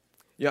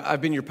Yeah,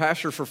 I've been your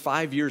pastor for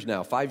 5 years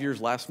now, 5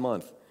 years last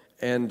month.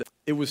 And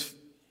it was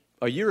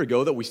a year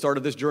ago that we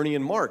started this journey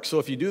in Mark. So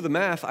if you do the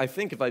math, I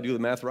think if I do the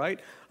math right,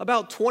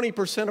 about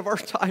 20% of our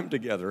time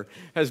together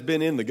has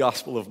been in the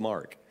Gospel of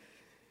Mark.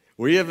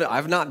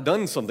 I've not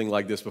done something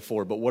like this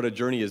before, but what a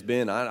journey has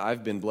been.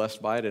 I've been blessed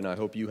by it, and I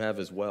hope you have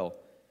as well.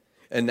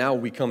 And now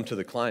we come to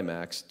the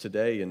climax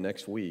today and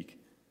next week.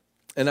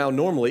 And now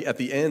normally at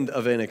the end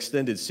of an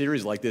extended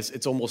series like this,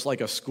 it's almost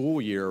like a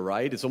school year,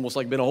 right? It's almost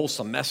like been a whole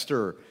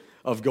semester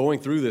of going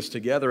through this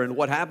together. And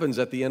what happens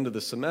at the end of the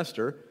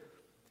semester?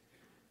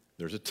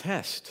 There's a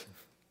test.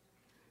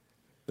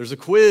 There's a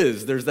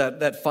quiz. There's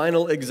that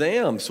final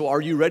exam. So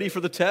are you ready for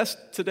the test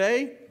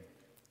today?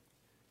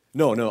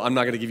 No, I'm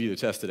not going to give you the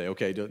test today.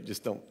 Okay,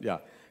 just don't, yeah.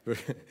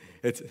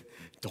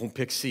 Don't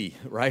pick C,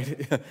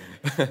 right?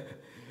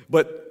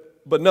 But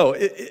no,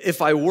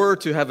 if I were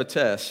to have a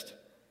test,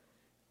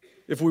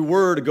 if we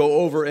were to go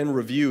over and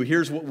review,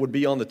 here's what would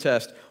be on the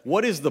test.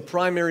 What is the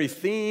primary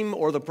theme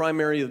or the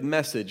primary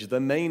message, the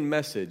main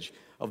message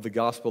of the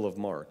Gospel of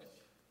Mark?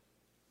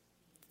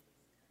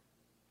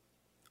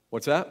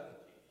 What's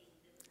that?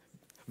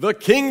 The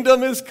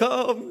kingdom is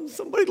come.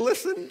 Somebody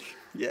listened?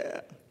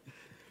 Yeah.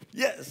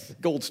 Yes.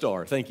 Gold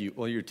star. Thank you.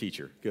 Well, you're a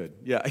teacher. Good.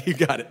 Yeah, you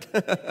got it.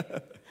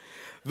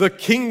 The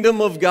kingdom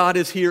of God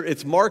is here.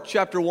 It's Mark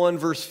chapter 1,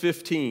 verse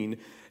 15.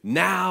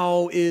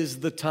 Now is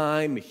the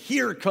time.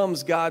 Here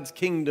comes God's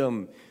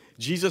kingdom.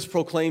 Jesus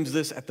proclaims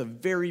this at the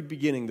very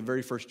beginning, the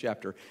very first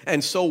chapter.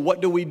 And so what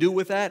do we do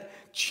with that?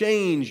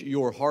 Change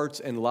your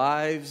hearts and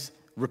lives,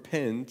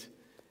 repent,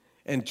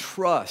 and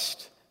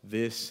trust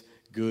this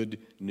good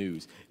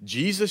news.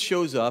 Jesus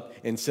shows up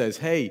and says,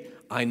 hey,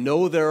 I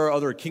know there are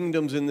other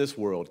kingdoms in this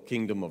world,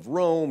 kingdom of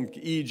Rome,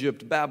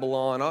 Egypt,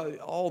 Babylon,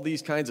 all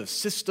these kinds of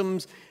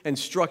systems and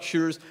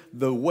structures,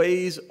 the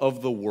ways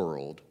of the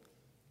world.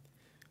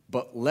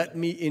 But let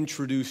me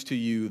introduce to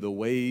you the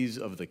ways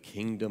of the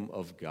kingdom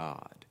of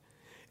God.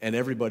 And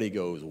everybody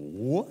goes,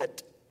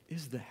 what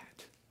is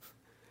that?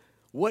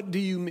 What do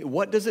you mean?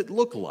 What does it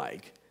look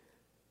like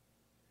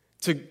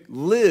to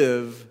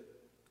live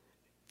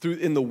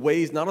in the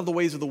ways, not of the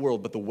ways of the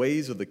world, but the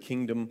ways of the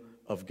kingdom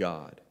of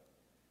God?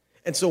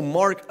 And so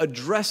Mark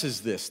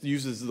addresses this,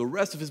 uses the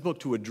rest of his book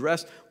to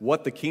address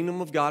what the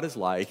kingdom of God is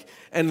like,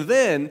 and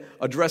then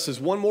addresses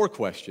one more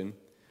question.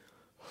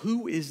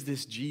 Who is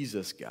this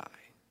Jesus guy?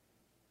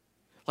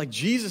 Like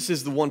Jesus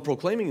is the one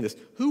proclaiming this.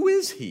 Who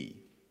is he?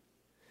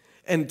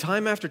 And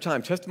time after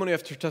time, testimony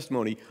after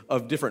testimony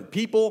of different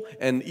people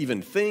and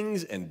even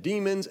things and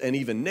demons and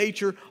even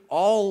nature,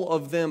 all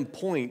of them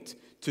point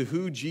to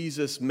who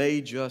Jesus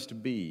may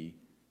just be.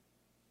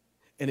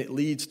 And it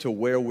leads to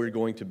where we're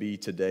going to be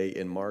today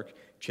in Mark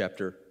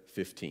chapter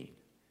 15.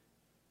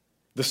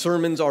 The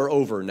sermons are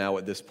over now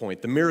at this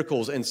point. The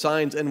miracles and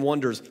signs and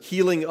wonders,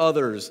 healing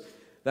others,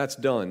 that's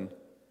done.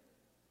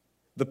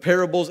 The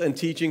parables and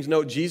teachings,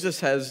 no,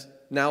 Jesus has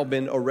now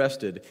been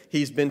arrested.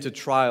 He's been to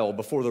trial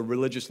before the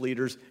religious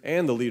leaders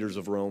and the leaders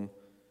of Rome,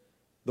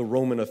 the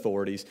Roman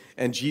authorities,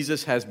 and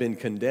Jesus has been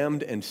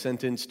condemned and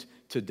sentenced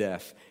to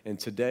death. And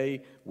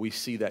today we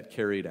see that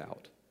carried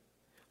out.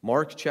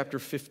 Mark chapter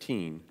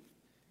 15,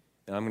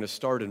 and I'm going to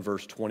start in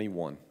verse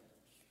 21.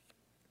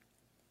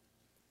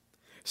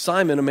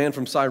 Simon, a man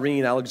from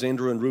Cyrene,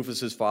 Alexander and Rufus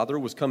his father,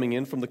 was coming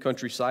in from the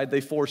countryside.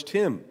 They forced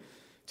him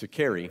to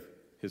carry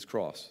his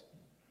cross.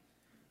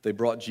 They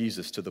brought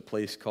Jesus to the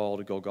place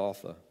called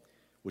Golgotha,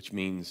 which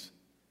means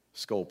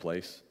skull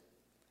place.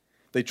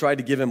 They tried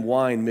to give him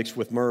wine mixed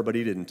with myrrh, but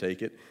he didn't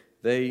take it.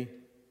 They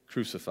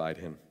crucified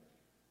him.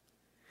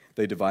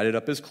 They divided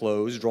up his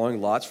clothes,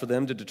 drawing lots for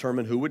them to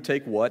determine who would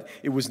take what.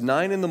 It was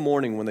 9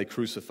 a.m. when they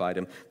crucified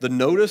him. The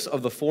notice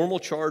of the formal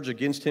charge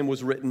against him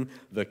was written,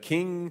 "The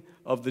King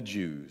of the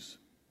Jews."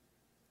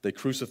 They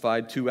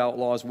crucified 2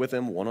 outlaws with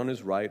him, one on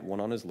his right, one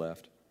on his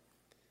left.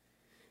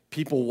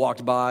 People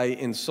walking by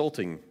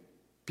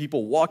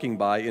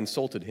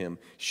insulted him,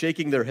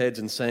 shaking their heads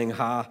and saying,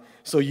 "Ha,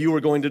 so you were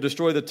going to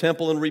destroy the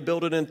temple and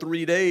rebuild it in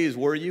 3 days,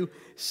 were you?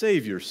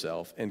 Save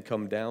yourself and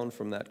come down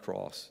from that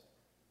cross."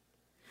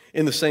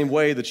 In the same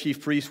way, the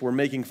chief priests were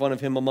making fun of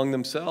him among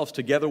themselves,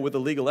 together with the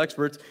legal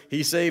experts.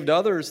 He saved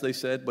others, they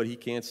said, but he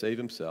can't save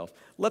himself.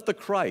 Let the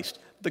Christ,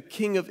 the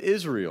King of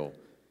Israel,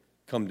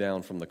 come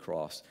down from the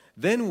cross.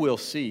 Then we'll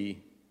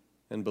see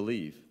and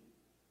believe.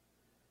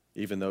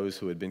 Even those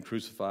who had been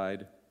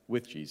crucified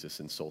with Jesus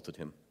insulted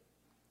him.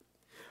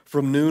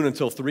 From noon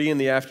until 3 in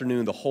the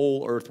afternoon, the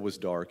whole earth was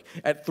dark.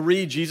 At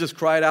 3, Jesus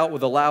cried out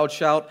with a loud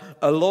shout,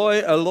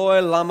 "Eloi, Eloi,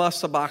 lama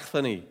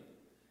sabachthani,"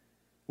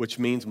 which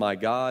means, my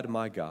God,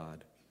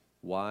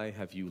 why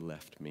have you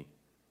left me?"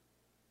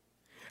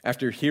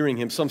 After hearing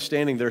him, some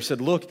standing there said,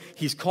 "Look,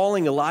 he's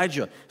calling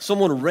Elijah."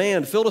 Someone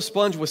ran, filled a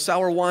sponge with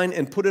sour wine,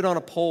 and put it on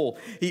a pole.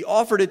 He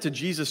offered it to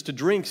Jesus to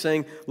drink,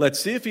 saying, "Let's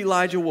see if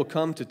Elijah will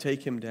come to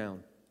take him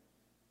down."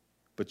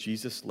 But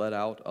Jesus let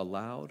out a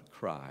loud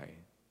cry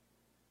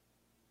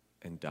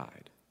and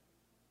died.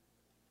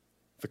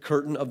 The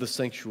curtain of the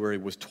sanctuary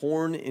was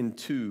torn in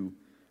two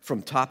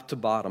from top to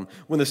bottom.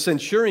 When the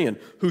centurion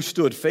who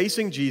stood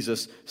facing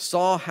Jesus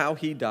saw how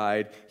he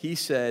died, he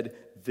said,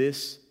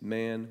 "This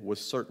man was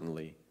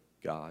certainly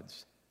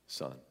God's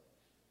son."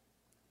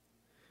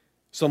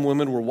 Some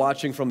women were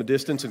watching from a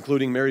distance,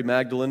 including Mary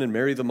Magdalene and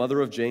Mary, the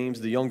mother of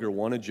James, the younger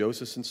one, and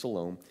Joseph and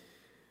Salome.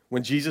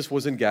 When Jesus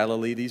was in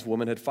Galilee, these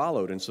women had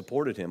followed and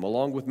supported him,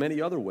 along with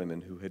many other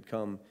women who had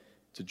come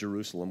to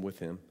Jerusalem with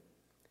him.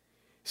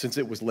 Since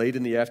it was late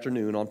in the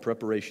afternoon on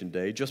preparation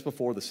day, just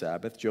before the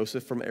Sabbath,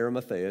 Joseph from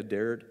Arimathea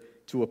dared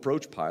to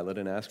approach Pilate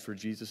and ask for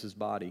Jesus'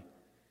 body.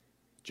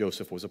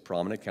 Joseph was a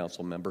prominent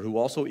council member who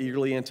also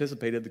eagerly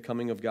anticipated the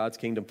coming of God's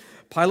kingdom.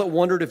 Pilate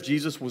wondered if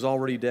Jesus was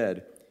already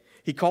dead.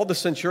 He called the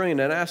centurion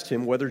and asked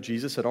him whether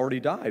Jesus had already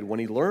died. When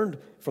he learned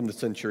from the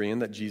centurion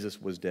that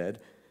Jesus was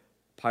dead,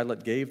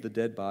 Pilate gave the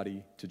dead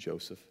body to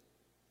Joseph.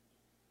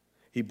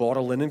 He bought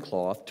a linen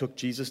cloth, took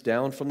Jesus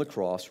down from the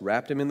cross,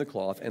 wrapped him in the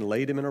cloth, and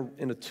laid him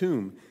in a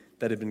tomb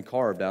that had been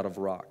carved out of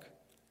rock.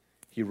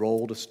 He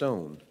rolled a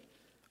stone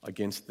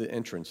against the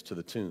entrance to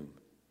the tomb.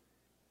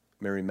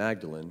 Mary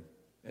Magdalene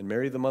and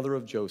Mary, the mother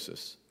of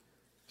Joseph,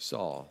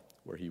 saw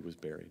where he was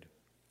buried.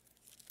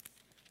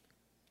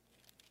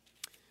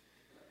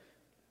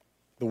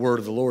 The word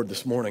of the Lord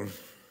this morning.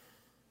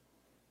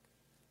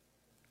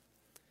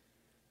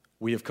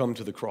 We have come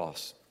to the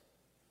cross.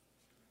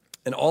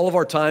 And all of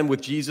our time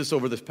with Jesus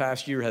over this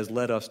past year has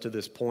led us to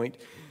this point.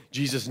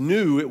 Jesus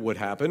knew it would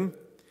happen.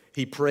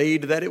 He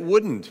prayed that it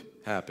wouldn't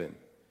happen.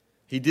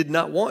 He did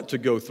not want to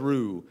go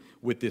through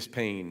with this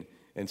pain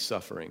and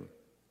suffering.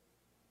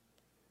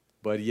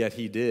 But yet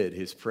he did.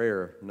 His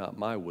prayer, "Not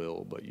my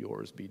will, but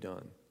yours be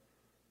done."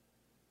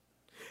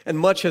 And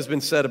much has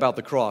been said about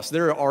the cross.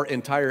 There are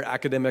entire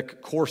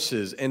academic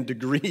courses and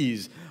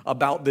degrees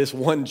about this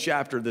one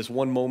chapter, this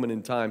one moment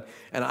in time.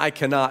 And I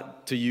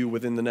cannot, to you,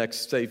 within the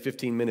next, say,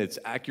 15 minutes,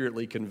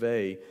 accurately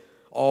convey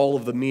all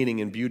of the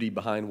meaning and beauty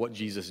behind what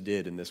Jesus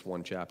did in this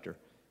one chapter.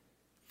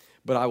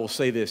 But I will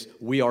say this: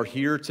 we are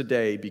here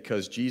today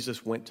because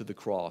Jesus went to the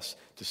cross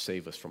to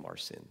save us from our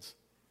sins.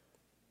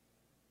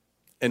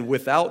 And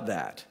without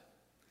that,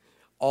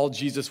 all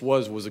Jesus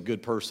was a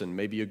good person,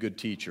 maybe a good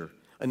teacher,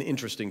 an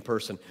interesting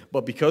person.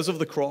 But because of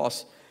the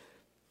cross,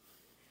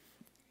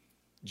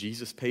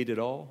 Jesus paid it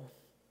all.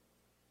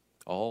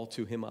 All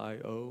to him I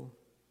owe.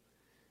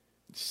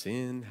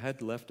 Sin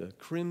had left a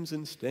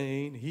crimson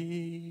stain.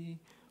 He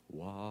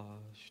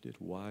washed it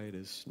white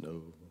as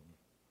snow.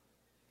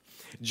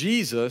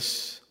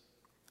 Jesus,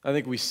 I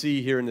think we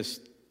see here in this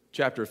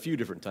chapter a few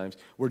different times,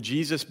 where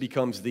Jesus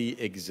becomes the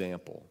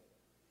example.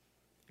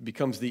 He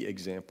becomes the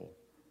example.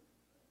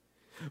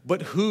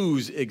 But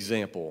whose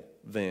example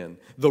then?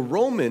 The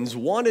Romans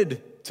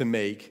wanted to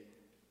make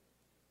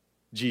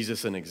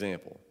Jesus an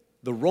example.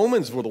 The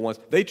Romans were the ones,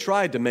 they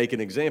tried to make an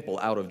example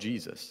out of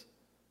Jesus.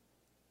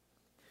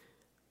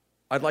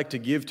 I'd like to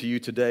give to you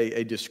today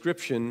a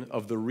description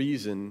of the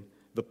reason,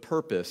 the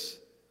purpose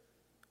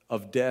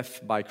of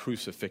death by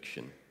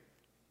crucifixion.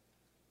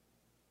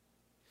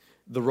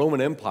 The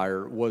Roman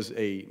Empire was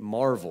a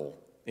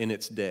marvel in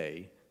its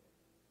day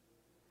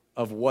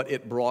of what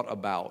it brought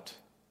about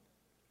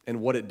and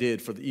what it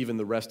did for even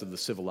the rest of the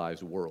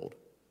civilized world.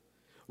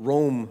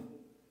 Rome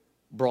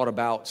brought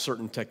about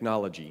certain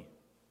technology,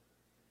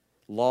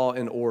 law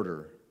and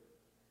order,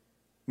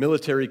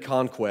 military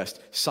conquest,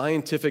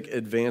 scientific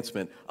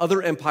advancement.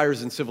 Other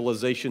empires and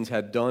civilizations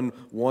had done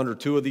one or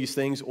two of these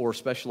things or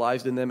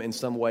specialized in them in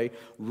some way.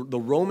 The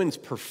Romans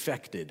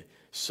perfected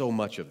so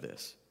much of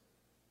this.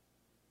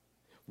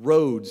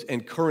 Roads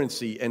and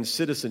currency and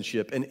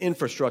citizenship and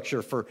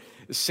infrastructure for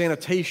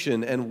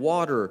sanitation and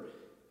water,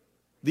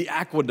 the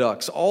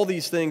aqueducts, all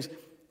these things.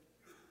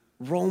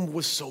 Rome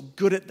was so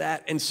good at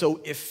that and so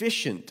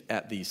efficient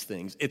at these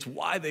things. It's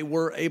why they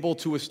were able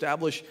to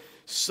establish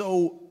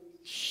so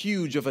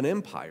huge of an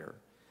empire.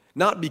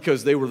 Not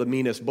because they were the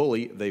meanest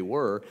bully, they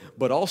were,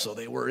 but also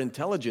they were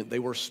intelligent, they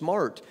were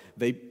smart.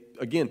 They,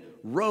 again,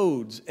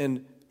 roads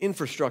and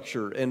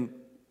infrastructure and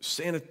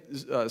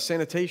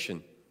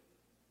sanitation.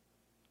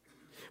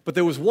 But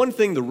there was one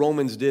thing the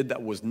Romans did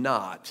that was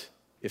not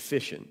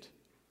efficient.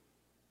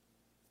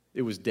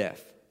 It was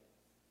death.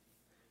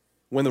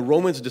 When the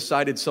Romans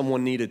decided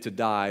someone needed to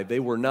die, they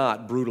were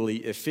not brutally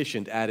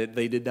efficient at it.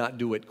 They did not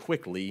do it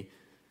quickly.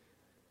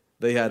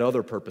 They had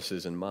other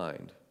purposes in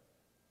mind.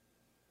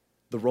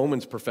 The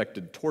Romans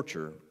perfected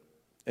torture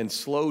and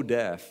slow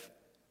death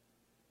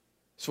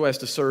so as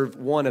to serve,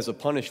 one, as a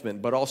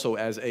punishment, but also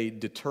as a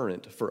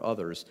deterrent for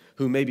others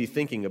who may be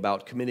thinking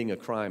about committing a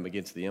crime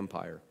against the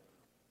empire.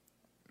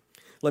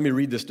 Let me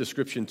read this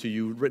description to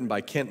you, written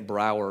by Kent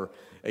Brower,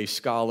 a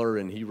scholar,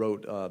 and he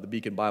wrote the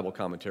Beacon Bible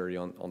commentary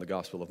on the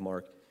Gospel of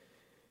Mark.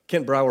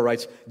 Kent Brower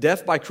writes,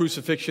 "Death by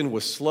crucifixion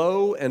was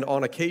slow and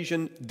on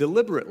occasion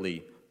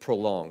deliberately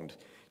prolonged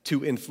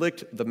to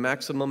inflict the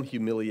maximum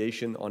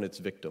humiliation on its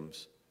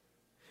victims.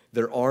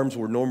 Their arms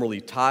were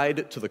normally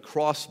tied to the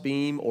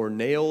crossbeam or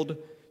nailed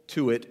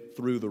to it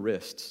through the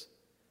wrists.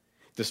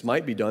 This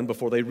might be done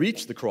before they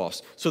reach the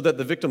cross, so that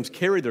the victims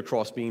carried their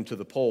crossbeam to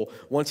the pole.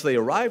 Once they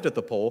arrived at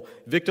the pole,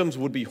 victims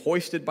would be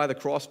hoisted by the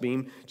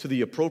crossbeam to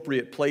the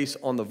appropriate place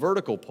on the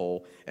vertical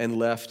pole and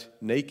left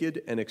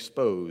naked and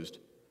exposed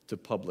to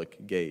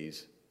public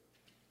gaze.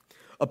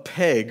 A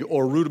peg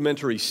or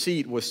rudimentary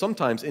seat was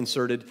sometimes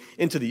inserted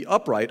into the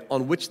upright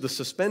on which the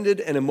suspended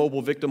and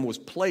immobile victim was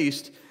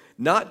placed,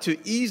 not to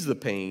ease the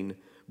pain,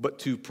 but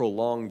to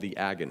prolong the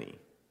agony.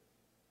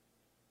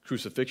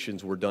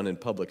 Crucifixions were done in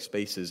public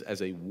spaces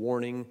as a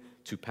warning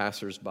to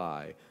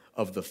passers-by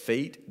of the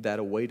fate that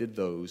awaited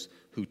those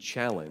who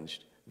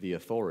challenged the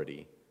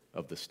authority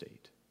of the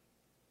state.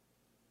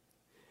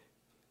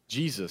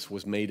 Jesus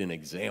was made an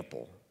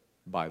example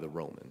by the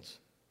Romans.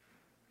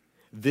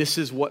 This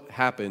is what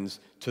happens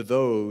to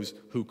those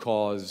who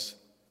cause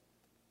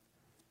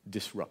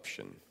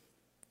disruption,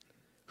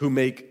 who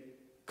make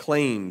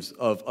claims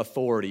of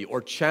authority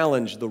or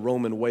challenge the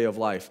Roman way of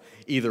life.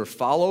 Either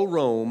follow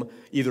Rome,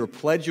 either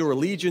pledge your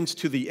allegiance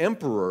to the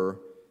emperor,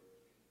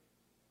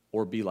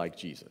 or be like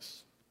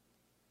Jesus.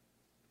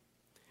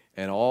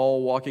 And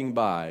all walking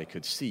by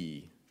could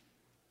see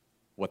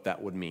what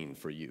that would mean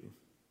for you.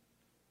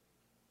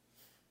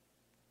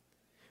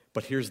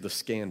 But here's the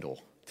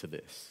scandal to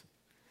this.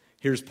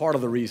 Here's part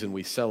of the reason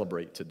we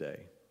celebrate today.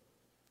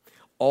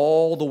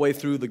 All the way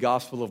through the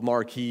Gospel of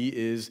Mark, he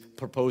is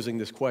proposing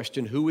this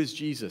question, who is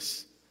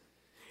Jesus?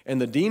 And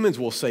the demons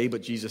will say,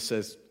 but Jesus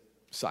says,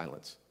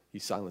 silence. He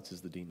silences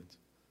the demons.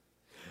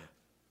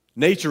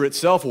 Nature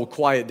itself will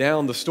quiet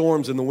down. The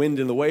storms and the wind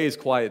and the waves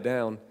quiet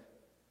down.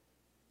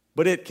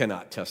 But it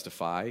cannot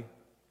testify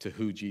to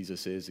who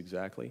Jesus is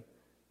exactly.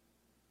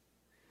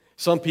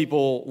 Some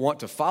people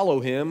want to follow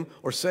him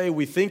or say,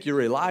 we think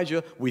you're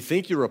Elijah, we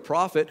think you're a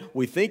prophet,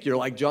 we think you're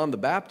like John the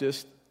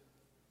Baptist.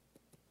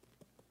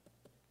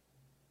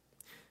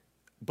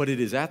 But it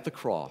is at the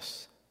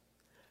cross,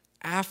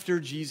 after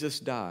Jesus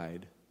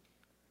died,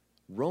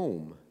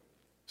 Rome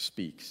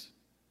speaks.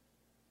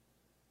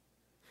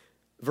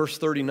 Verse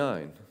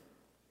 39,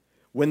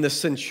 when the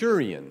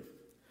centurion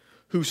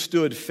who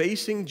stood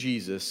facing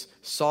Jesus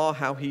saw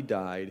how he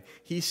died,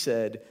 he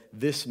said,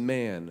 this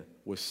man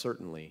was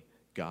certainly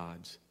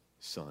God's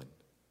son.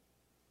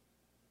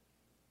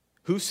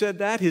 Who said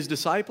that? His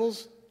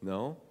disciples?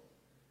 No.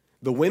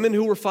 The women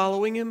who were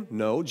following him?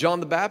 No. John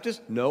the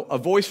Baptist? No. A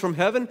voice from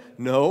heaven?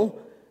 No.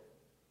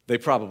 They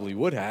probably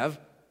would have.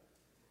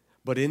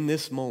 But in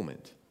this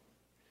moment,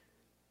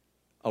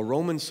 a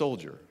Roman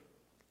soldier,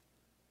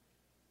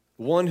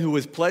 one who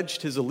has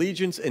pledged his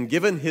allegiance and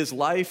given his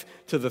life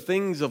to the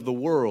things of the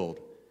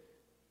world,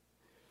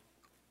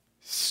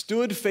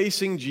 stood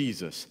facing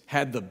Jesus,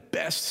 had the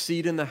best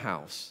seat in the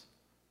house.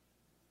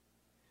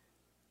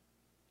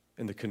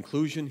 And the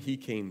conclusion he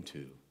came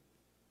to,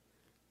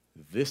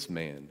 this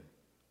man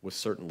was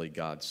certainly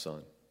God's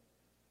son.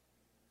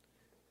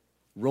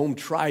 Rome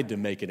tried to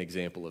make an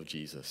example of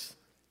Jesus.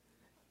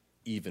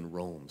 Even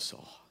Rome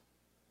saw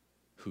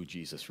who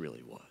Jesus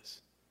really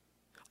was.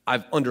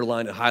 I've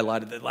underlined and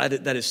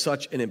highlighted that is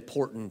such an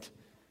important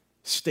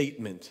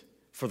statement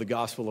for the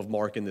Gospel of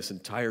Mark in this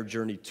entire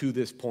journey to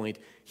this point.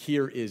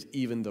 Here is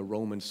even the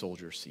Roman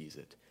soldier sees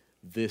it.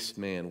 This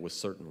man was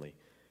certainly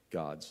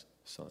God's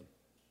son.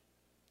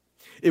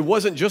 It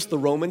wasn't just the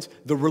Romans.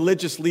 The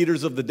religious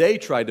leaders of the day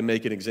tried to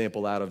make an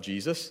example out of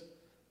Jesus.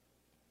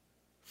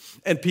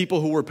 And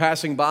people who were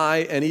passing by,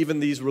 and even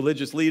these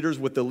religious leaders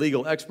with the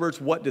legal experts,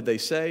 what did they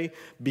say?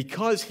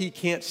 Because he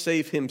can't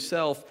save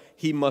himself,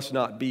 he must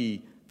not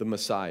be the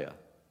Messiah.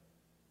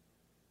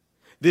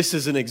 This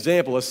is an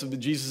example.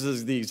 Jesus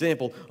is the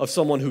example of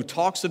someone who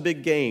talks a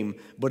big game,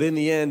 but in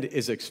the end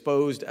is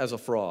exposed as a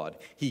fraud.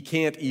 He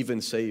can't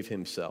even save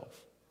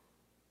himself.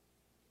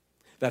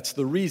 That's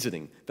the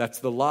reasoning. That's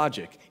the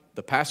logic.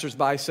 The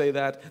passersby say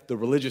that. The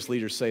religious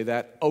leaders say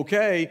that.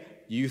 Okay,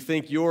 you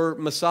think you're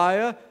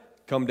Messiah?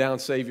 Come down,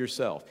 save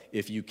yourself.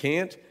 If you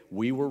can't,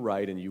 we were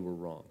right and you were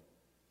wrong.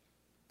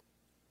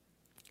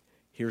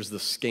 Here's the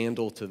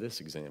scandal to this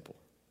example.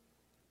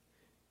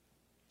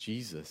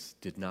 Jesus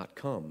did not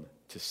come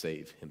to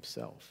save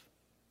himself.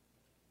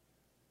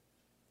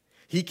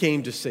 He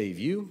came to save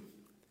you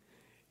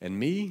and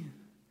me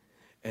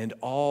and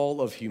all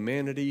of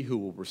humanity who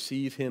will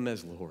receive him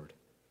as Lord.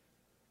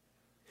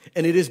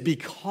 And it is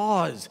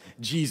because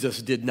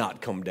Jesus did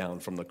not come down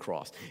from the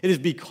cross. It is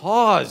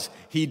because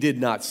he did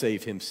not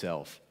save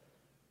himself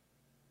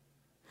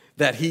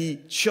that he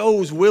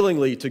chose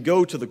willingly to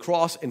go to the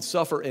cross and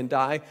suffer and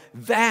die.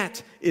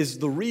 That is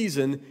the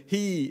reason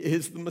he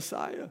is the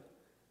Messiah.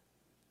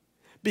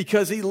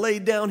 Because he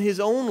laid down his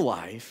own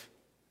life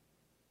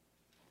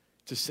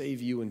to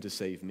save you and to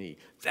save me.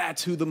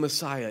 That's who the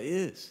Messiah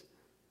is.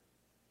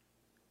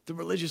 The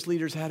religious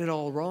leaders had it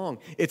all wrong.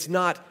 It's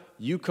not,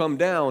 you come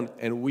down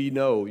and we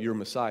know you're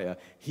Messiah.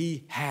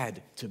 He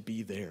had to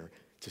be there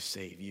to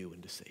save you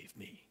and to save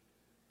me,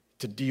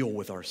 to deal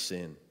with our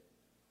sin.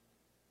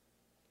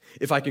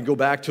 If I can go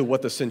back to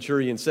what the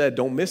centurion said,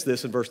 don't miss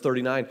this in verse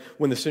 39.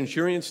 When the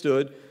centurion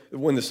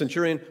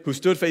who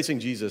stood facing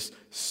Jesus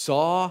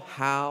saw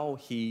how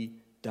he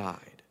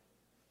died.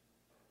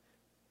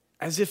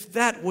 As if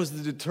that was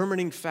the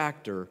determining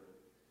factor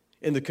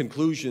in the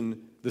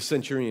conclusion the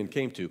centurion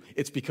came to.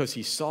 It's because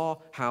he saw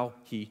how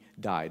he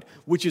died,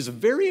 which is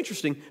very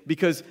interesting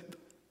because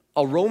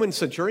a Roman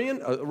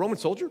centurion, a Roman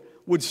soldier,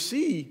 would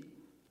see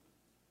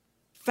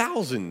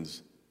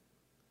thousands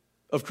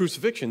of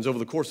crucifixions over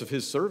the course of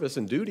his service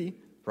and duty,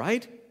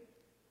 right?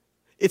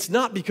 It's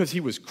not because he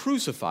was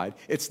crucified.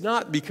 It's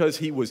not because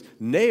he was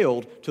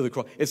nailed to the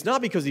cross. It's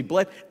not because he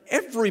bled.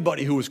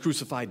 Everybody who was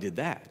crucified did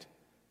that.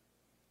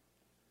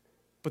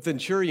 But the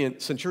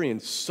centurion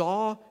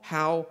saw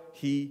how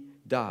he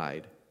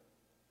died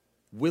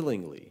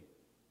willingly,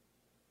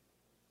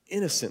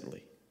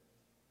 innocently.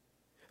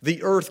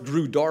 The earth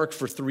grew dark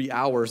for 3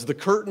 hours. The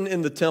curtain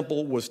in the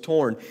temple was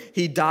torn.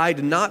 He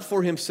died not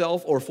for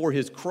himself or for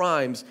his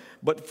crimes,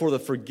 but for the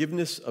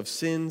forgiveness of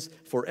sins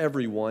for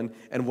everyone.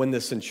 And when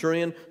the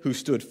centurion, who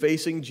stood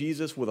facing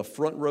Jesus with a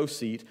front row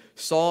seat,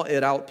 saw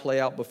it play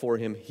out before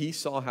him, he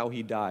saw how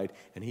he died,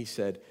 and he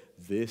said,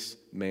 "This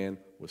man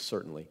was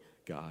certainly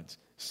God's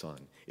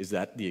Son." Is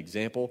that the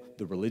example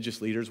the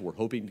religious leaders were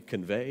hoping to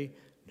convey?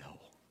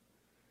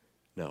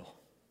 No.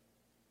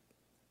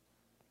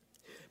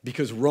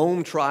 Because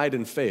Rome tried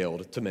and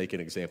failed to make an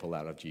example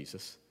out of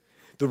Jesus.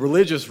 The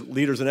religious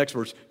leaders and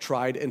experts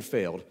tried and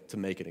failed to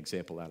make an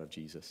example out of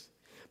Jesus.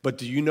 But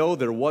do you know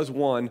there was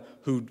one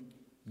who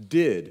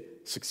did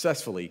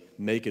successfully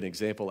make an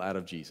example out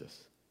of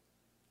Jesus?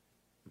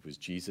 It was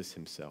Jesus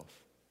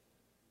himself.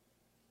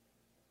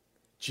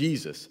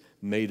 Jesus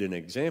made an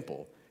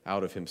example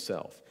out of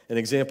himself. An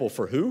example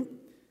for who?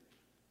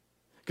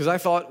 Because I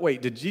thought,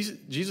 wait, did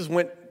Jesus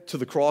went to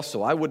the cross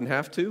so I wouldn't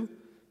have to?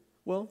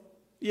 Well,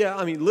 yeah,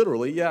 I mean,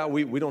 literally, yeah,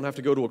 we don't have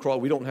to go to a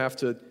cross. We don't have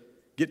to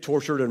get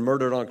tortured and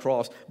murdered on a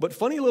cross. But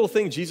funny little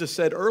thing Jesus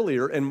said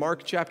earlier in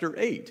Mark chapter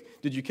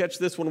 8. Did you catch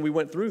this when we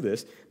went through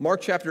this?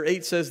 Mark chapter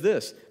 8 says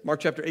this.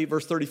 Mark chapter 8,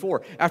 verse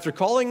 34. After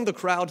calling the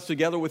crowds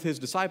together with his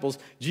disciples,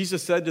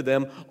 Jesus said to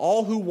them,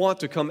 "All who want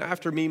to come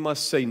after me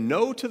must say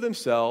no to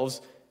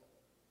themselves,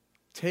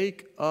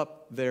 take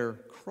up their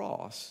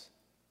cross,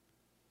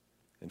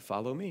 and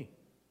follow me."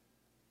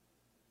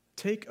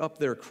 Take up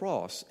their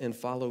cross and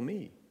follow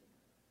me.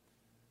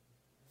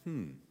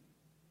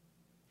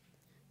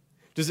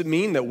 Does it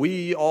mean that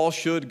we all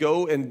should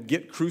go and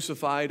get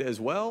crucified as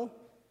well?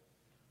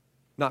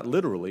 Not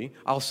literally.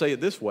 I'll say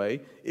it this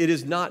way. It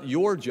is not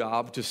your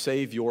job to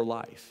save your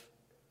life.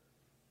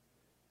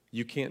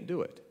 You can't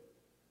do it.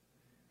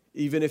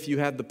 Even if you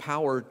had the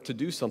power to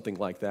do something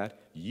like that,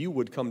 you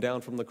would come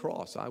down from the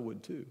cross. I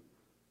would too.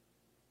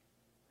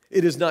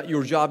 It is not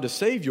your job to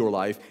save your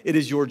life. It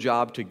is your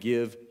job to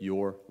give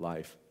your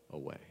life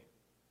away.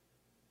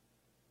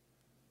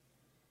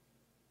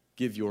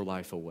 Give your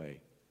life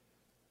away.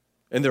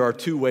 And there are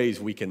two ways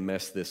we can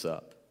mess this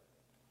up.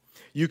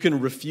 You can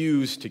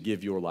refuse to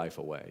give your life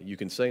away. You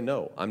can say,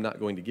 "No, I'm not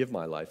going to give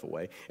my life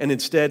away," and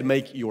instead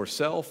make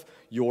yourself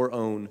your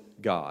own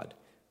God.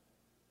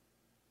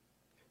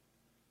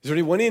 Is there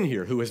anyone in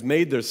here who has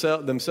made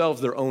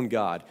themselves their own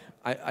God?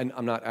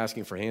 I'm not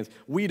asking for hands.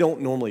 We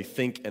don't normally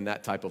think in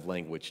that type of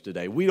language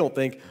today. We don't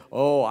think,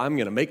 "Oh, I'm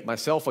going to make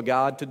myself a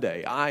God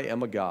today. I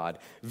am a God."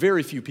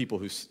 Very few people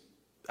who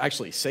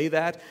actually say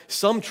that.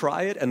 Some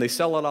try it, and they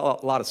sell a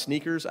lot of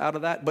sneakers out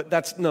of that, but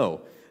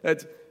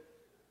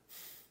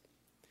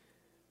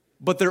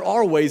but there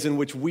are ways in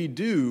which we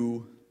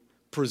do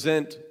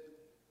present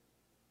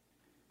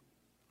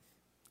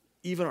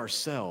even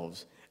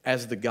ourselves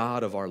as the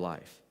God of our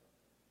life.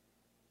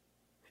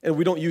 And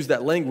we don't use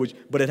that language,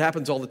 but it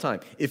happens all the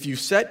time. If you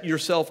set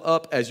yourself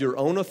up as your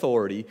own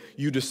authority,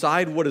 you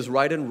decide what is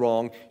right and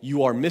wrong,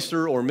 you are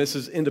Mr. or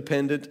Mrs.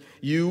 Independent,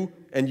 you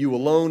and you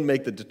alone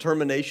make the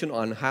determination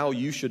on how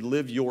you should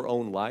live your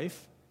own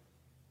life,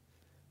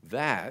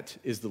 that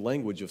is the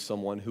language of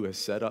someone who has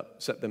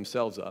set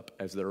themselves up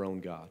as their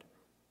own God.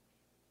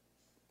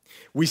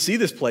 We see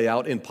this play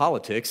out in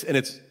politics, and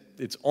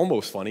it's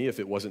almost funny if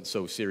it wasn't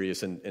so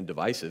serious and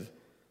divisive.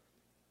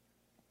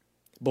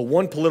 But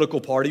one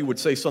political party would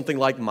say something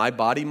like, "My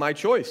body, my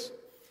choice.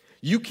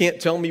 You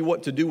can't tell me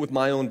what to do with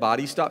my own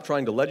body. Stop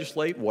trying to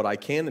legislate what I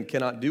can and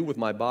cannot do with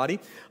my body."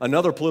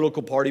 Another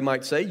political party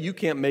might say, "You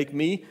can't make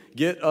me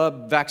get a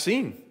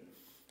vaccine.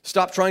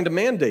 Stop trying to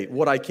mandate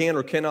what I can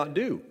or cannot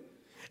do."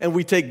 And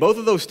we take both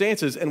of those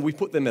stances and we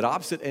put them at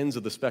opposite ends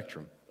of the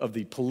spectrum, of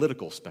the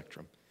political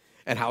spectrum,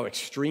 and how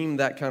extreme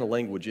that kind of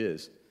language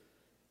is.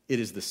 It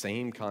is the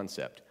same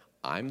concept.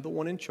 I'm the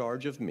one in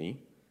charge of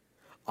me.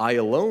 I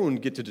alone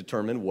get to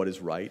determine what is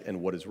right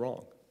and what is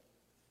wrong.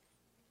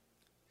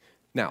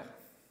 Now,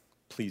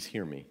 please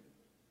hear me,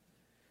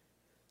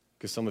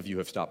 because some of you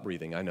have stopped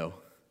breathing, I know.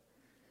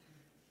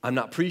 I'm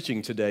not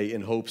preaching today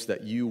in hopes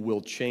that you will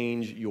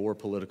change your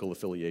political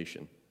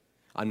affiliation.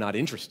 I'm not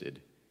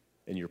interested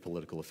in your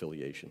political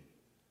affiliation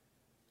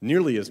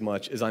nearly as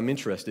much as I'm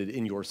interested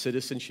in your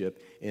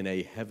citizenship in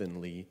a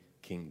heavenly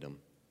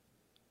kingdom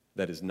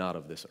that is not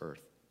of this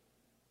earth.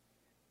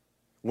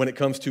 When it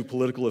comes to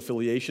political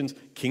affiliations,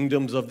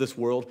 kingdoms of this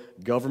world,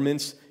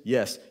 governments,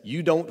 yes,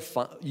 you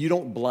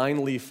don't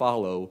blindly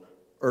follow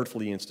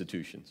earthly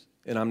institutions.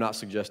 And I'm not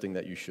suggesting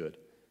that you should.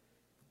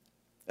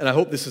 And I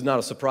hope this is not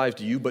a surprise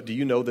to you, but do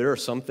you know there are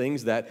some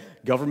things that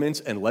governments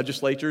and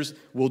legislatures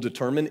will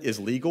determine is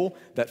legal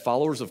that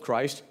followers of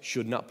Christ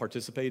should not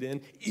participate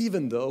in,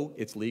 even though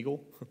it's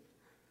legal?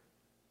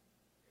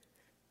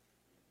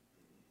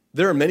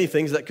 There are many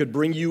things that could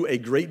bring you a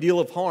great deal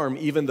of harm,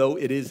 even though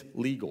it is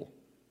legal.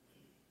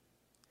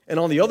 And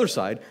on the other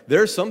side,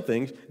 there are some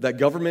things that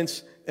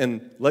governments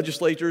and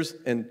legislatures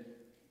and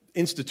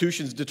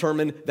institutions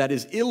determine that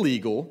is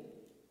illegal,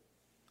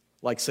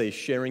 like, say,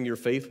 sharing your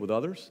faith with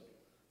others.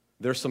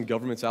 There's some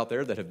governments out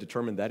there that have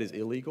determined that is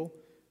illegal.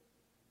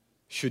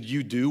 Should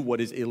you do what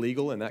is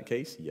illegal in that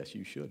case? Yes,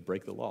 you should.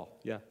 Break the law.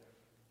 Yeah.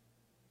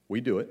 We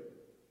do it.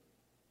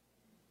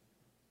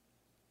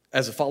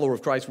 As a follower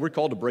of Christ, we're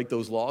called to break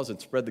those laws and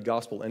spread the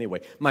gospel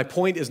anyway. My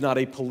point is not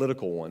a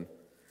political one.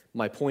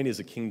 My point is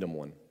a kingdom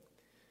one.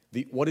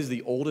 What is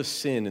the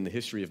oldest sin in the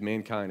history of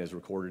mankind as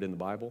recorded in the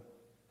Bible?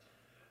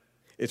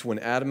 It's when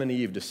Adam and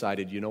Eve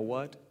decided, you know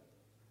what?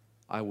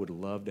 I would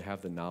love to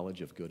have the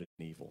knowledge of good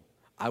and evil.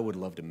 I would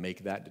love to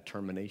make that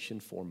determination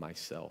for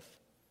myself.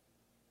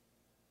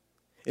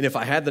 And if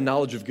I had the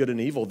knowledge of good and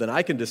evil, then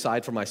I can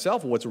decide for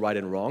myself what's right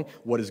and wrong,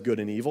 what is good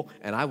and evil,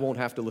 and I won't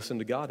have to listen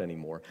to God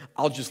anymore.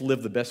 I'll just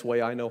live the best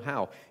way I know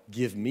how.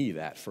 Give me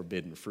that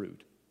forbidden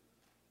fruit.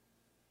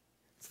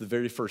 It's the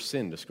very first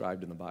sin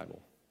described in the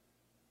Bible.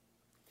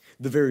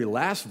 The very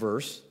last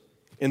verse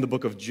in the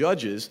book of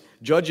Judges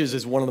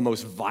is one of the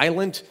most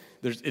violent.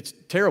 It's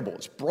terrible.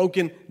 It's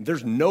broken.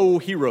 There's no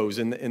heroes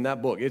in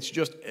that book. It's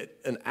just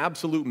an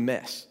absolute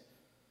mess.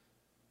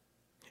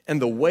 And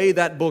the way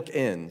that book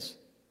ends,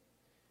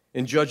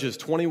 in Judges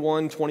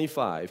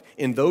 21:25,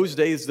 in those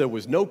days there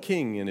was no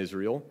king in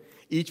Israel.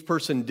 Each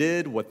person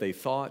did what they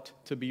thought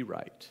to be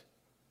right.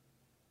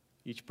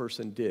 Each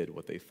person did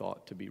what they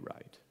thought to be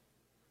right.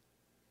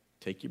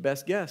 Take your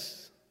best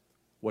guess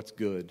what's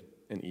good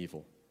and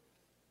evil.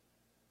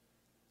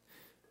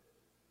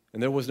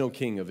 And there was no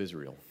king of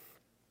Israel.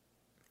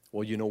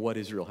 Well, you know what?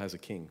 Israel has a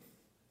king.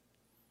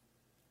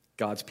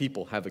 God's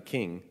people have a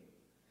king.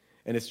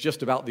 And it's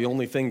just about the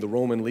only thing the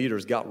Roman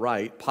leaders got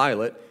right.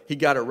 Pilate, he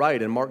got it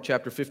right. In Mark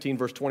chapter 15,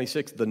 verse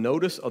 26, the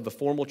notice of the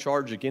formal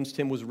charge against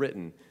him was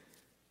written,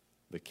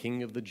 the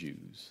King of the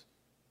Jews.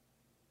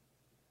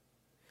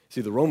 See,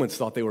 the Romans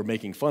thought they were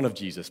making fun of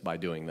Jesus by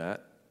doing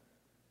that.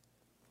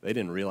 They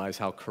didn't realize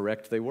how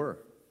correct they were.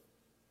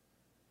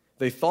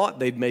 They thought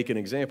they'd make an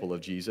example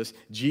of Jesus.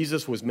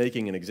 Jesus was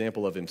making an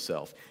example of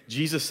himself.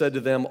 Jesus said to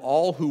them,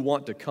 all who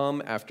want to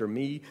come after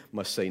me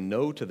must say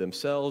no to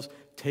themselves,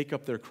 take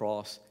up their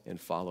cross, and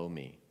follow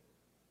me.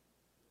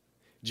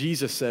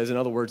 Jesus says, in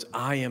other words,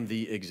 I am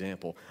the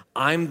example.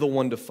 I'm the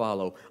one to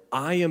follow.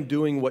 I am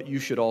doing what you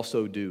should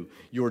also do.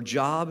 Your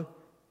job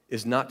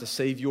is not to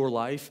save your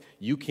life.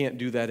 You can't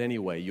do that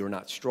anyway. You're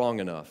not strong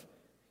enough.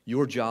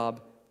 Your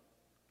job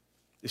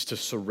is to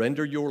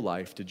surrender your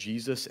life to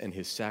Jesus and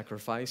his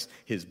sacrifice,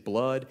 his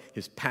blood,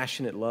 his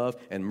passionate love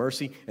and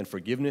mercy and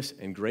forgiveness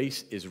and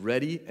grace is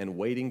ready and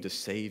waiting to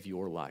save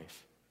your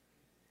life.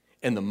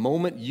 And the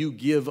moment you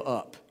give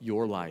up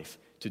your life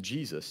to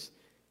Jesus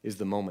is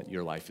the moment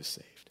your life is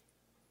saved.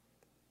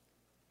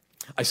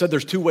 I said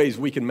there's two ways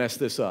we can mess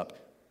this up.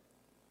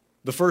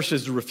 The first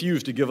is to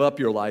refuse to give up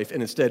your life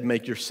and instead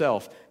make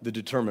yourself the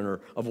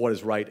determiner of what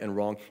is right and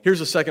wrong.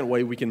 Here's a second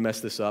way we can mess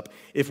this up.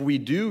 If we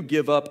do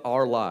give up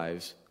our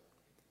lives,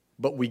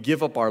 but we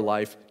give up our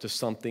life to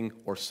something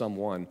or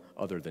someone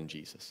other than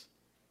Jesus.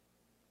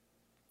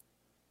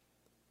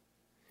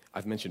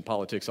 I've mentioned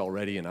politics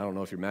already, and I don't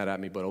know if you're mad at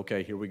me, but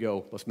okay, here we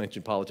go. Let's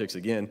mention politics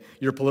again.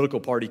 Your political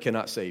party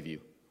cannot save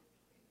you.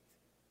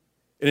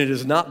 And it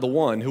is not the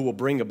one who will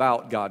bring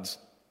about God's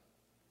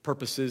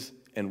purposes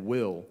and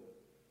will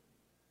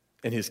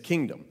and his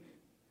kingdom.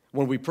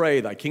 When we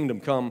pray, thy kingdom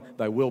come,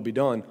 thy will be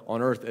done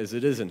on earth as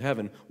it is in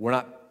heaven, we're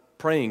not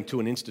praying to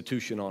an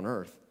institution on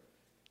earth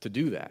to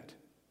do that.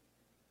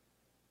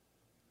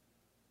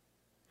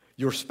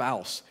 Your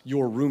spouse,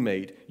 your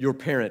roommate, your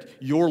parent,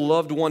 your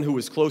loved one who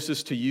is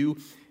closest to you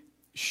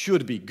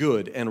should be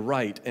good and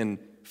right and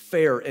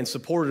fair and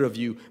supportive of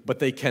you, but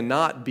they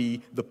cannot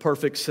be the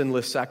perfect,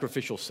 sinless,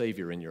 sacrificial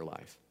Savior in your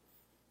life.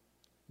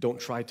 Don't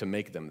try to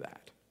make them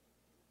that.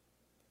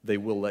 They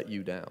will let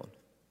you down.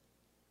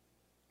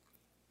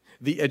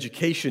 The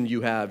education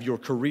you have, your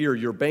career,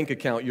 your bank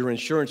account, your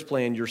insurance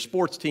plan, your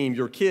sports team,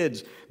 your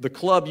kids, the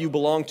club you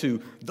belong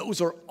to,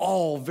 those are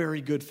all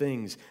very good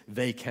things.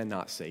 They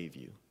cannot save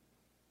you.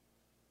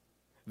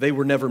 They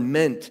were never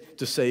meant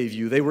to save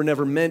you. They were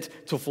never meant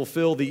to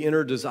fulfill the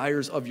inner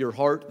desires of your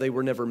heart. They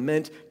were never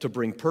meant to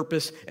bring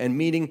purpose and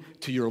meaning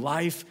to your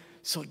life.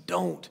 So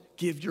don't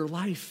give your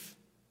life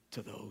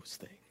to those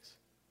things.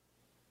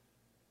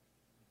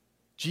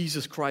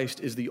 Jesus Christ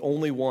is the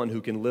only one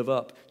who can live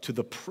up to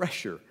the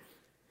pressure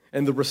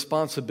and the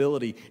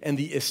responsibility and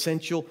the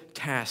essential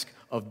task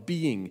of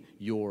being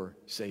your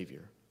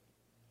Savior.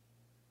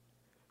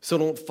 So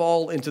don't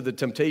fall into the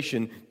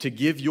temptation to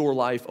give your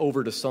life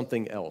over to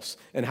something else.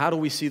 And how do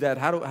we see that?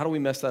 How do we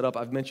mess that up?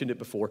 I've mentioned it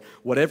before.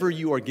 Whatever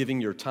you are giving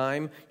your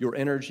time, your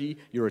energy,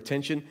 your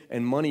attention,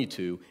 and money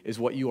to is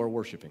what you are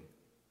worshiping.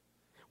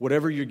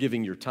 Whatever you're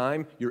giving your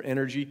time, your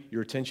energy,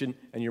 your attention,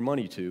 and your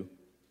money to,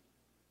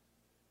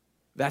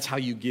 that's how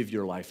you give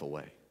your life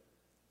away.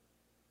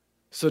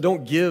 So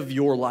don't give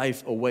your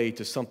life away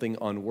to something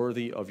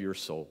unworthy of your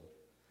soul.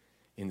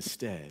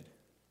 Instead,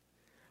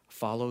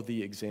 follow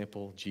the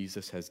example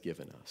Jesus has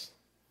given us.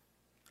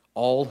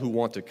 All who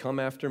want to come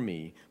after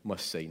me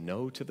must say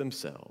no to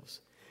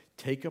themselves,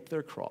 take up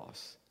their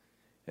cross,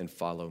 and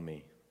follow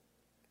me.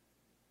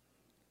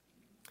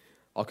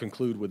 I'll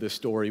conclude with this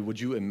story. Would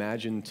you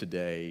imagine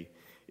today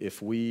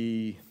if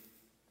I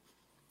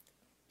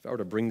were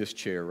to bring this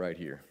chair right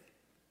here,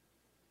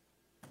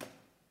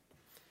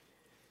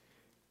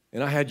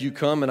 and I had you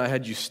come and I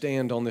had you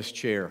stand on this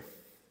chair,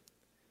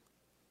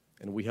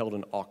 and we held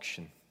an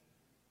auction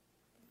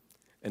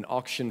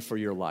for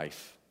your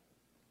life,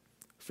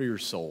 for your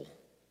soul.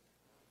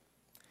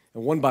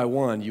 And one by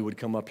one, you would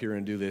come up here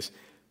and do this.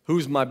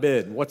 Who's my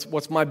bid?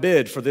 What's my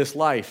bid for this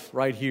life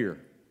right here?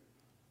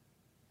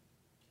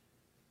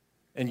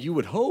 And you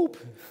would hope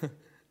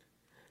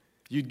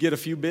you'd get a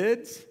few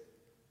bids.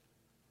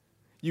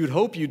 You'd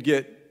hope you'd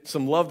get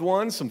some loved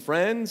ones, some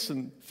friends,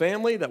 some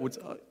family that would,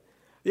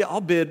 yeah,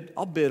 I'll bid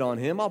on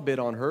him, I'll bid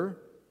on her.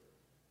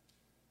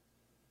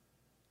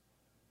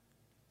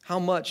 How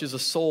much is a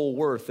soul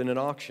worth in an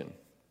auction?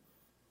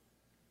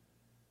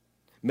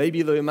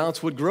 Maybe the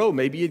amounts would grow.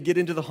 Maybe you'd get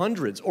into the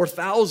hundreds or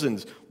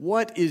thousands.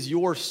 What is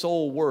your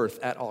soul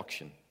worth at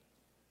auction?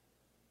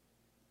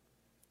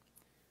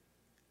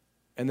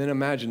 And then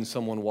imagine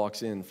someone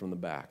walks in from the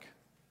back,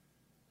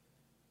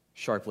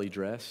 sharply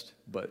dressed,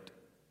 but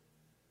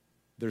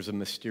there's a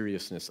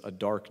mysteriousness, a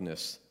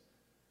darkness,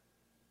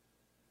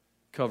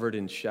 covered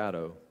in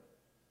shadow.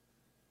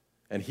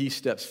 And he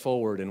steps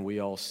forward, and we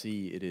all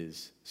see it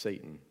is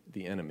Satan,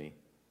 the enemy.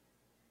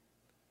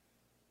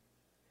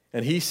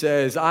 And he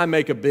says, I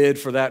make a bid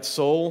for that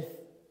soul.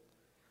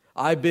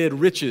 I bid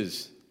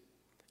riches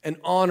and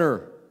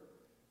honor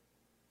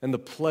and the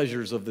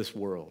pleasures of this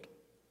world.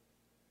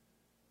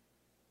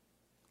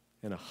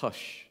 And a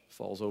hush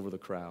falls over the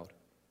crowd.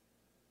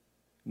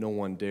 No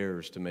one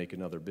dares to make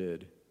another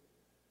bid.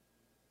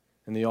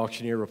 And the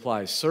auctioneer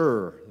replies,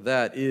 Sir,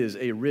 that is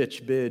a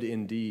rich bid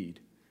indeed.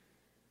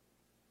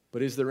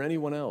 But is there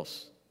anyone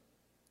else?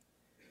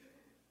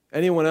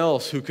 Anyone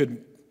else who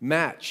could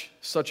match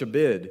such a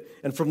bid?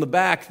 And from the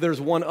back, there's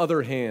one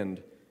other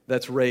hand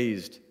that's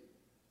raised.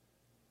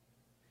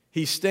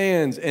 He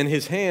stands, and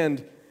his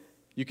hand,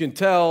 you can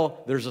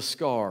tell there's a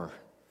scar.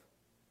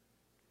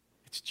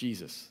 It's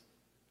Jesus.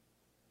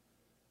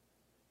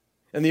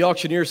 And the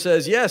auctioneer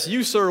says, Yes,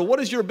 you, sir, what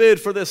is your bid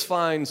for this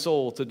fine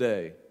soul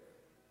today?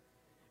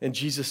 And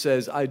Jesus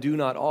says, I do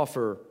not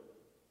offer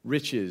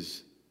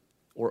riches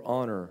or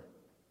honor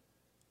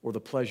or the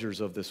pleasures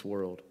of this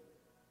world.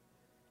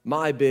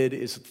 My bid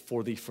is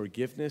for the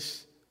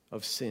forgiveness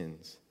of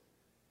sins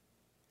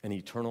and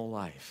eternal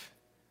life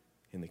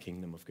in the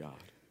kingdom of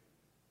God.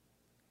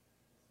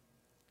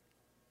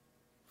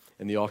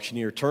 And the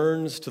auctioneer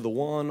turns to the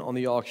one on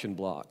the auction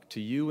block, to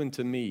you and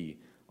to me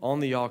on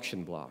the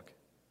auction block.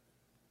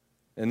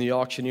 And the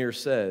auctioneer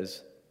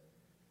says,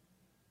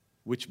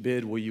 which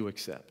bid will you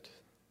accept?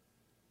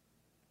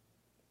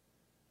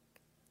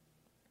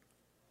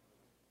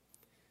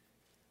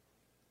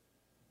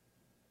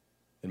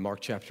 In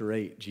Mark chapter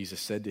 8, Jesus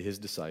said to his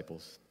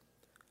disciples,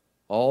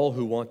 all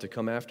who want to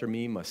come after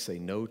me must say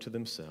no to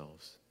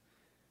themselves,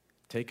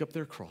 take up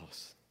their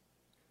cross,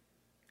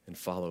 and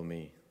follow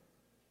me.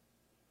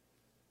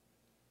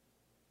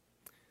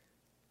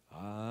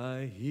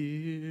 I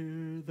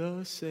hear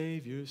the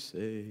Savior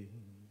say,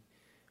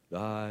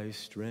 thy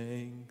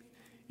strength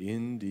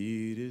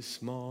indeed is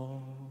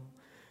small.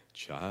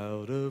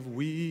 Child of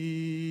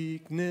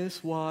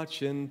weakness,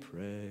 watch and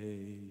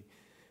pray.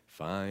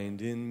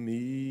 Find in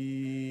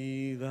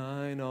me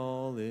thine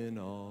all in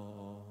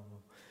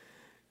all.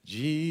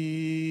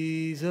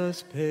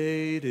 Jesus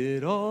paid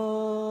it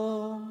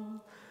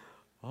all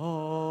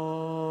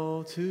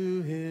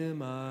to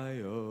him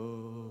I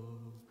owe.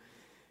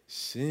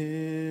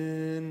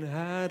 Sin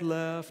had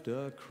left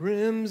a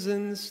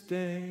crimson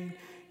stain,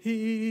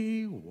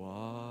 he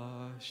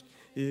washed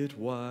it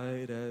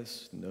white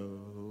as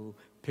snow.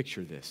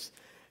 Picture this.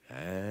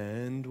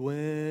 And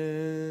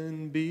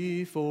when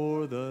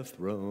before the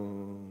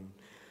throne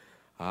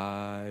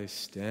I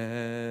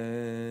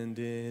stand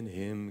in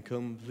him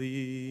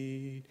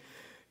complete,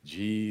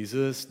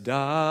 Jesus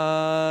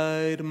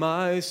died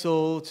my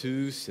soul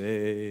to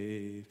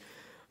save.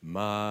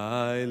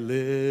 My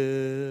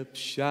lips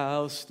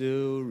shall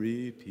still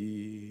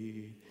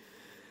repeat,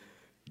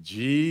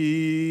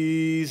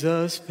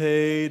 Jesus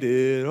paid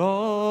it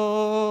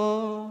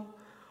all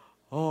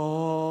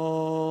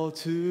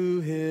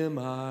to him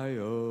I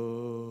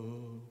owe.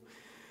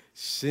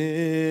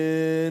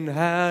 Sin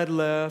had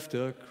left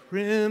a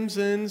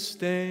crimson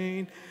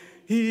stain,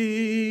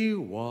 He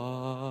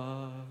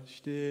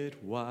washed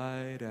it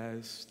white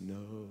as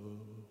snow.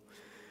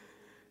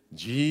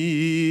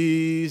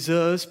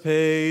 Jesus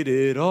paid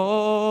it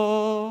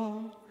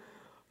all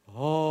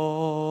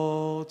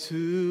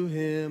to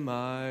him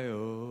I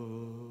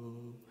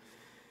owe.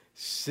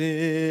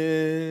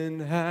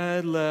 Sin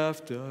had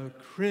left a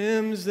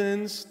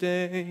crimson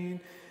stain.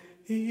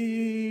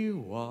 He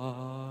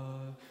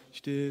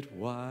washed it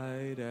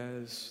white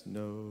as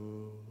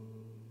snow.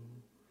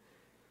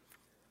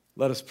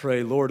 Let us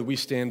pray. Lord, we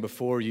stand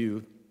before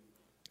you,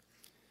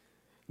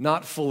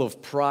 not full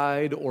of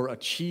pride or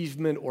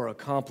achievement or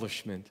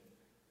accomplishment,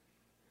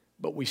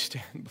 but we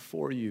stand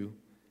before you,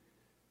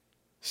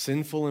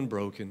 sinful and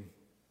broken.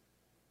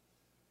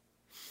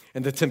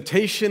 And the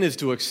temptation is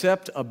to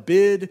accept a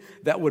bid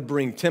that would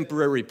bring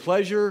temporary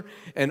pleasure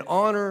and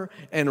honor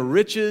and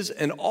riches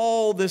and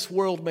all this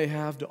world may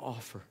have to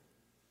offer.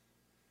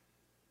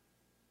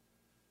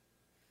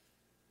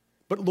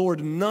 But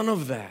Lord, none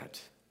of that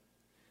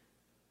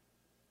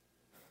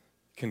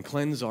can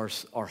cleanse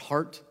our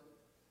heart,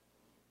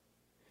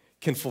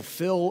 can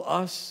fulfill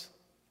us,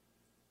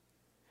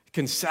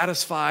 can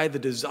satisfy the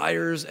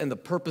desires and the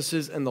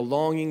purposes and the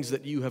longings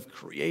that you have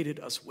created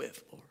us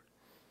with, Lord.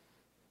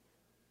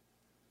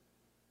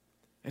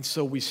 And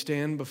so we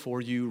stand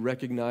before you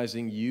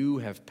recognizing you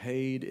have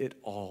paid it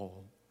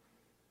all.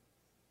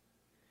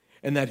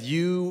 And that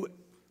you,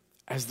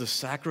 as the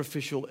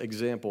sacrificial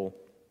example,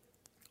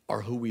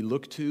 are who we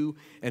look to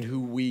and who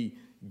we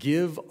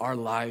give our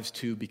lives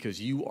to because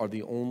you are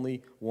the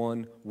only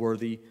one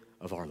worthy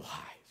of our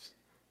lives.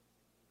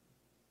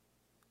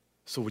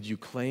 So would you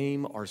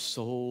claim our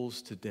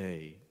souls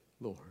today,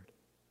 Lord?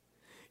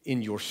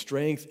 In your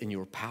strength, in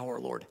your power,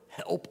 Lord,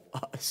 help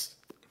us.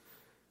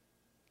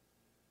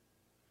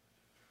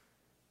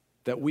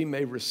 That we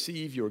may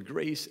receive your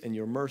grace and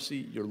your mercy,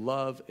 your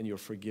love and your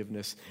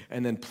forgiveness,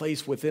 and then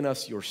place within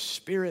us your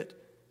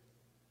Spirit.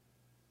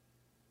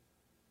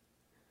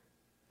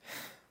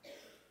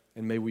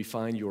 And may we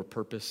find your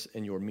purpose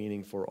and your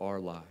meaning for our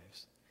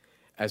lives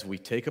as we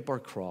take up our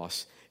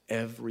cross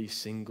every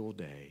single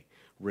day,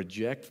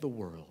 reject the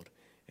world,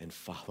 and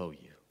follow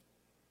you.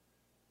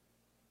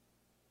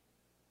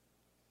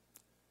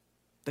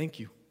 Thank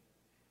you.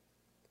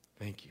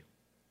 Thank you.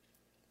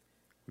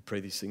 We pray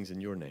these things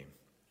in your name.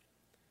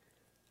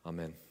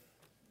 Amen.